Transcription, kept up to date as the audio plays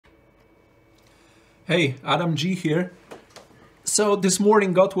Hey, Adam G here. So this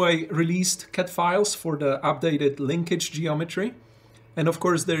morning Gotway released CAD files for the updated linkage geometry. And of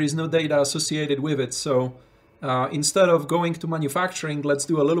course there is no data associated with it. So instead of going to manufacturing, let's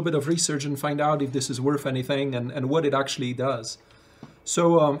do a little bit of research and find out if this is worth anything and what it actually does.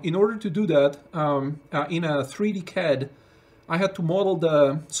 So in order to do that, in a 3D CAD, I had to model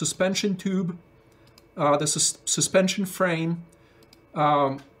the suspension tube, the suspension frame,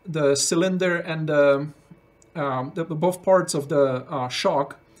 the cylinder and both parts of the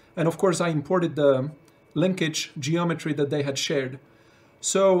shock, and of course I imported the linkage geometry that they had shared.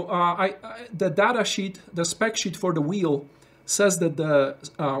 So the data sheet, the spec sheet for the wheel says that the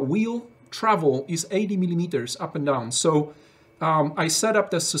wheel travel is 80 millimeters up and down. So I set up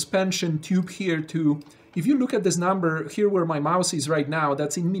the suspension tube here to, if you look at this number here where my mouse is right now,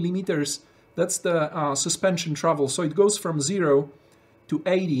 that's in millimeters, that's the suspension travel. So it goes from 0 to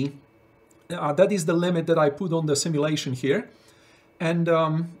 80. That is the limit that I put on the simulation here. And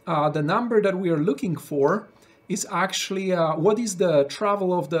the number that we are looking for is actually what is the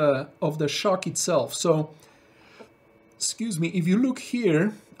travel of the shock itself. So, excuse me, if you look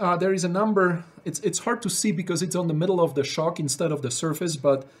here, there is a number. It's hard to see because it's on the middle of the shock instead of the surface,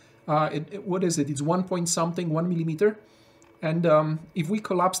 but what is it? It's 1 point something, 1 millimeter. And if we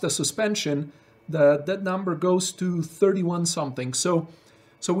collapse the suspension, that number goes to 31 something. So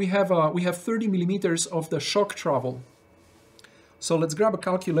we have 30 millimeters of the shock travel. So let's grab a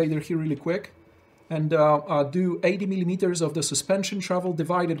calculator here really quick and do 80 millimeters of the suspension travel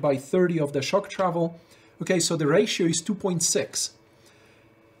divided by 30 of the shock travel. Okay, so the ratio is 2.6.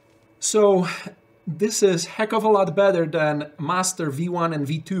 So this is heck of a lot better than Master V1 and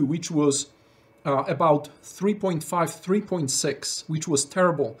V2, which was about 3.5, 3.6, which was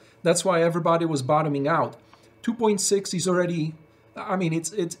terrible. That's why everybody was bottoming out. 2.6 is already, I mean,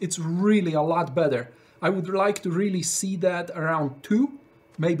 it's really a lot better. I would like to really see that around 2,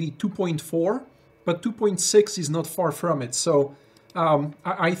 maybe 2.4, but 2.6 is not far from it. So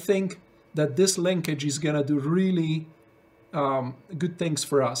I think that this linkage is gonna do really good things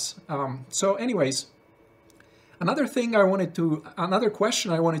for us. So anyways, another question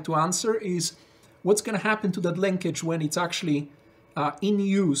I wanted to answer is what's gonna happen to that linkage when it's actually in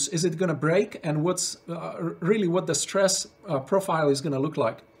use? Is it gonna break? And what's really what the stress profile is gonna look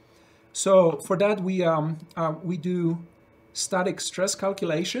like? So for that we do static stress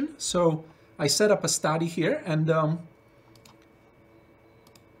calculation. So I set up a study here and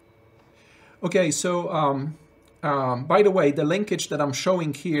okay, so by the way, the linkage that I'm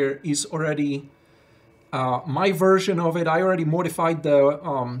showing here is already my version of it. I already modified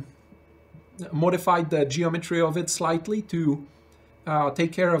the geometry of it slightly to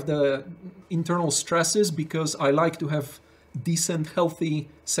take care of the internal stresses because I like to have decent, healthy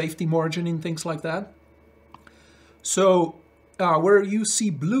safety margin in things like that. So where you see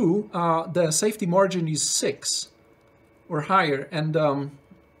blue, the safety margin is 6 or higher, and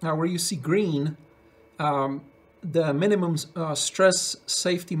where you see green, the minimum stress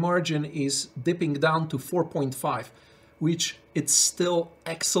safety margin is dipping down to 4.5, which it's still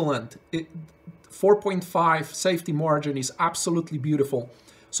excellent. 4.5 safety margin is absolutely beautiful.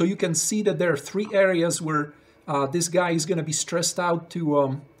 So you can see that there are 3 areas where this guy is going to be stressed out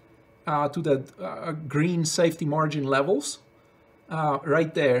to the green safety margin levels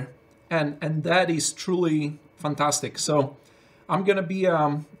right there, and that is truly fantastic. So I'm gonna be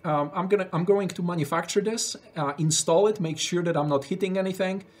I'm going to manufacture this, install it, make sure that I'm not hitting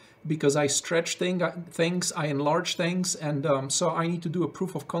anything because I stretch things, I enlarge things, and so I need to do a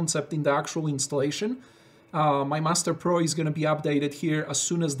proof of concept in the actual installation. My Master Pro is going to be updated here as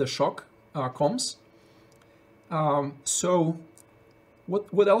soon as the shock comes. So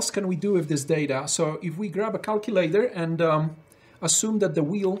what else can we do with this data? So if we grab a calculator and assume that the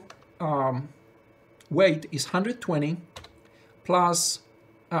wheel weight is 120 plus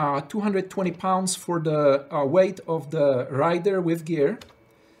 220 pounds for the weight of the rider with gear,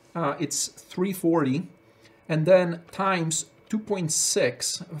 it's 340, and then times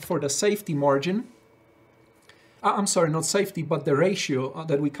 2.6 for the safety margin. I'm sorry, not safety, but the ratio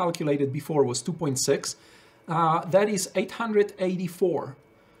that we calculated before was 2.6. That is 884.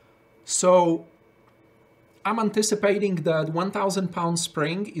 So I'm anticipating that 1,000 pound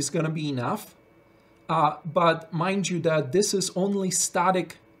spring is going to be enough. But mind you that this is only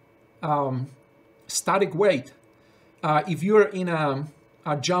static weight. If you're in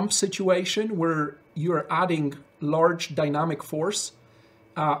a jump situation where you're adding large dynamic force,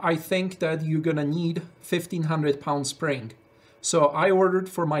 I think that you're gonna need 1,500 pound spring. So I ordered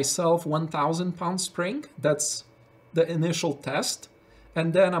for myself 1,000 pound spring. That's the initial test.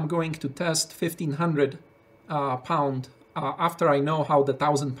 and then I'm going to test 1500 pound after I know how the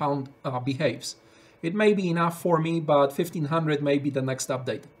 1000 pound behaves. It may be enough for me, but 1500 may be the next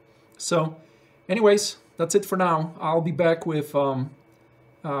update. So anyways, that's it for now. I'll be back with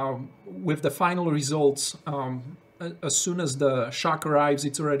the final results as soon as the shock arrives.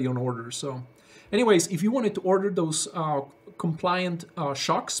 It's already on order. So anyways, if you wanted to order those compliant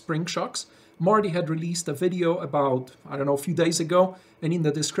shocks, spring shocks, Marty had released a video about, I don't know, a few days ago, and in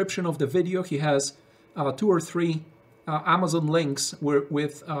the description of the video he has 2 or 3 Amazon links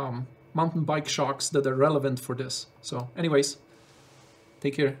with mountain bike shocks that are relevant for this. So anyways,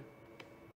 take care.